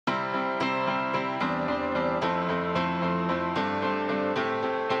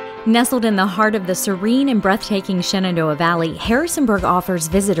Nestled in the heart of the serene and breathtaking Shenandoah Valley, Harrisonburg offers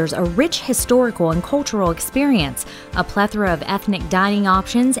visitors a rich historical and cultural experience, a plethora of ethnic dining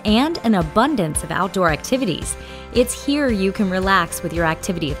options, and an abundance of outdoor activities. It's here you can relax with your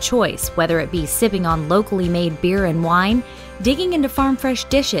activity of choice, whether it be sipping on locally made beer and wine, digging into farm-fresh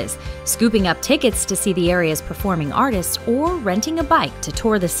dishes, scooping up tickets to see the area's performing artists, or renting a bike to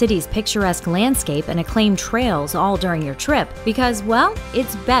tour the city's picturesque landscape and acclaimed trails all during your trip, because, well,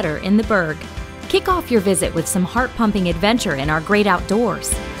 it's better in the Burg. Kick off your visit with some heart-pumping adventure in our great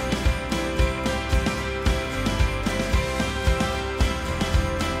outdoors.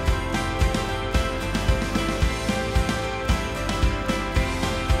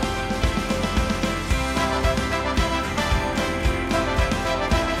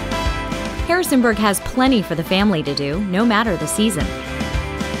 Harrisonburg has plenty for the family to do, no matter the season.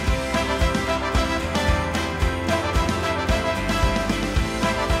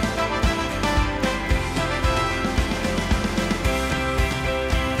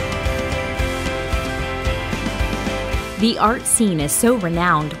 The art scene is so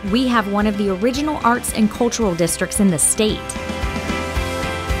renowned, we have one of the original arts and cultural districts in the state.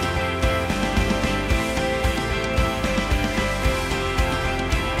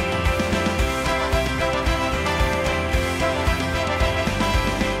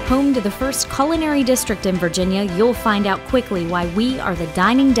 Home to the first culinary district in Virginia, you'll find out quickly why we are the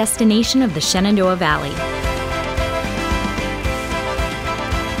dining destination of the Shenandoah Valley.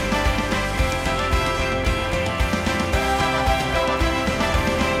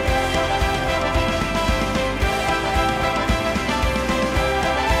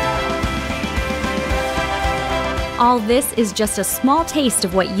 All this is just a small taste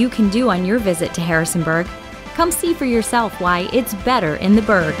of what you can do on your visit to Harrisonburg. Come see for yourself why it's better in the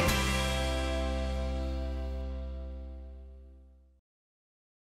Burg.